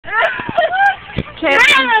Okay.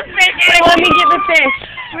 Wait, let me get the fish.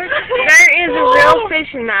 There is a real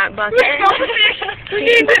fish in that bucket. Fish,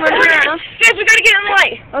 we gotta get in the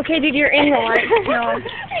light. Okay, dude, you're in the light. No.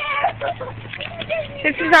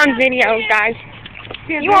 This is on video, guys.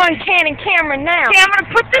 You on camera now. Okay, I'm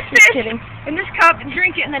gonna put this fish kidding. in this cup and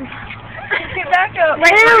drink it and then get back up.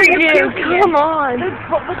 Dude, come on.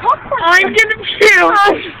 I'm gonna puke.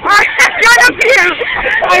 I'm gonna puke.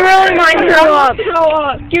 I really might throw up.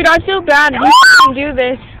 Dude, I feel bad. We can do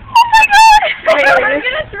this. I'm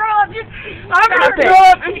gonna throw up. I'm gonna throw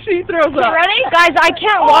up and she throws up. Ready? Guys, I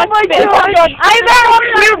can't watch this. I've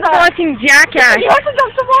been watching Jackass. You have to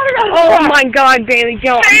dump some water out. Oh my god, Bailey,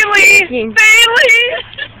 don't. Bailey!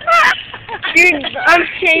 Dude, I'm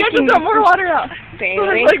shaking. You have to dump more water out.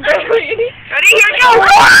 Bailey. Ready? Here we go.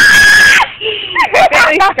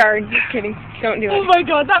 Bailey scarred. Just kidding. Don't do it. Oh my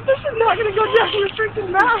god, that fish is not gonna go down your freaking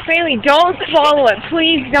mouth. Bailey, don't swallow it.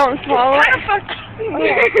 Please don't swallow it. Don't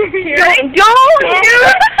do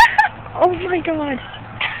it. Oh my god.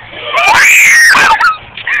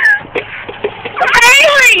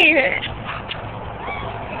 Bailey!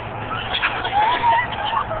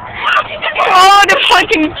 Oh, the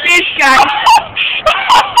fucking fish guy.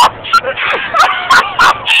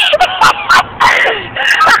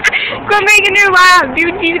 Quit making her laugh,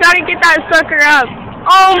 dude. You gotta get that sucker up.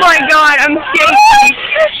 Oh my god, I'm shaking.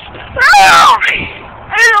 Oh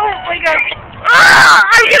my god.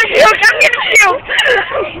 I'm gonna puke. I'm gonna puke.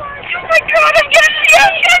 Oh my god, I'm gonna puke.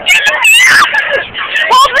 I'm gonna puke.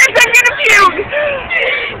 Hold this, I'm gonna puke.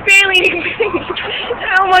 Bailey.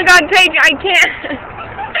 Oh my god, Paige, I can't.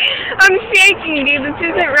 I'm shaking, dude. This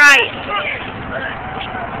isn't right.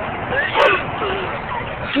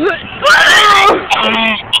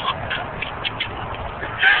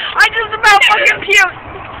 I just about fucking puked.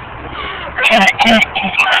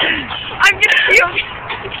 I'm gonna puke.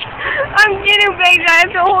 I'm getting Paige. I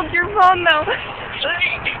have to hold your phone though.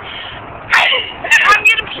 I'm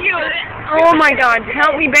gonna puke. Oh my god,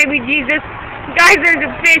 help me, baby Jesus. Guys, there's a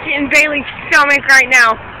fish in Bailey's stomach right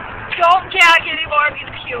now. Don't gag anymore, I'm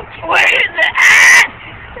gonna puke. Where is it?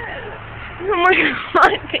 Oh my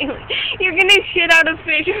god, Bailey. You're gonna shit out a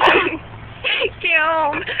fish. Get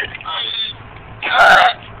home.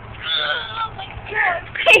 Oh my god.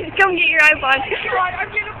 Please come get your iPod. Oh my god, I'm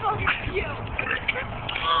gonna fucking puke.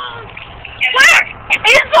 Where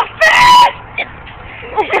is the fish?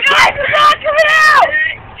 Guys, it's not coming out!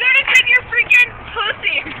 Get it in your freaking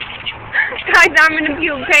pussy. Guys, I'm gonna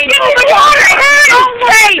puke. Paige. Give me the water, hurry! Don't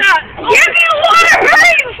wait! Give me the water,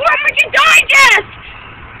 hurry! Before I freaking digest!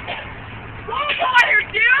 What water,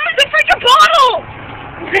 dude? The freaking bottle!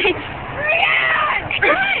 Paige.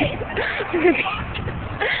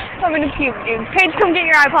 I'm gonna puke, dude. Paige, come get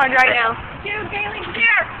your iPod right now. Dude, Bailey,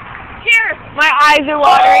 here! Here! My eyes are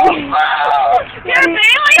watering. Here,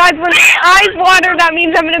 Bailey! Guys, when my eyes water, that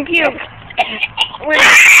means I'm gonna puke. Bailey,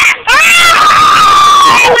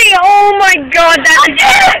 oh my god, that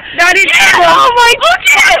is so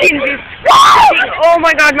fucking disgusting. Oh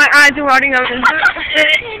my god, my eyes are watering. Oh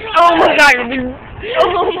my god.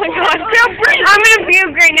 Oh my god. I'm gonna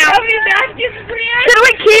puke right now. Should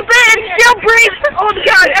we keep it and still breathe? Oh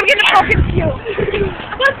god, I'm gonna fucking puke.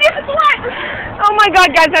 Let's see if it's wet! Oh my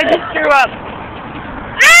god, guys, I just threw up.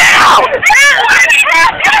 Ow! Holy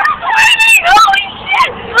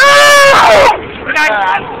shit! Guys,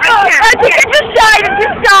 I think it just died. It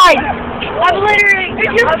just died. I'm literally.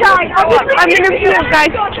 It just died. I'm gonna puke,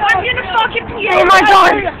 guys. I'm gonna fucking puke. Oh my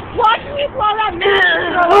god. Watch me while I'm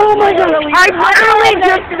Oh my god. I literally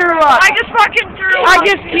just threw up. I just fucking threw up. I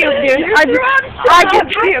just puked, dude. I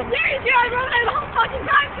just puked. Seriously, I wrote that whole fucking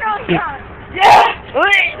time throwing time.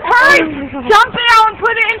 Hurry! Dump it out and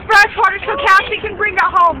put it in fresh water so Cassie can bring it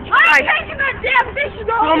home. I'm taking that damn fish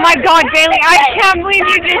and Oh my god, Bailey, I can't believe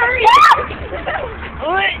you just...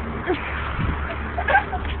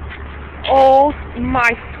 Oh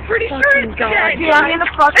my pretty sure it's god. dead. Dude, I'm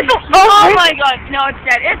gonna fucking... Oh my god, no, it's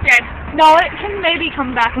dead. It's dead. No, it can maybe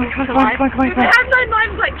come back and come to life. It has 9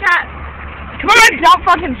 lives like cats. Come on, don't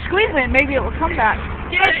fucking squeeze it. Maybe it will come back.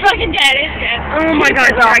 Dude, it's fucking dead. It's dead. Oh my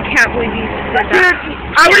god, I can't believe you said that.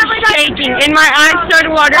 I was shaking and my eyes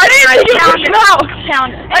started watering. I didn't think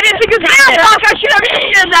it was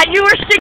that. You were sticking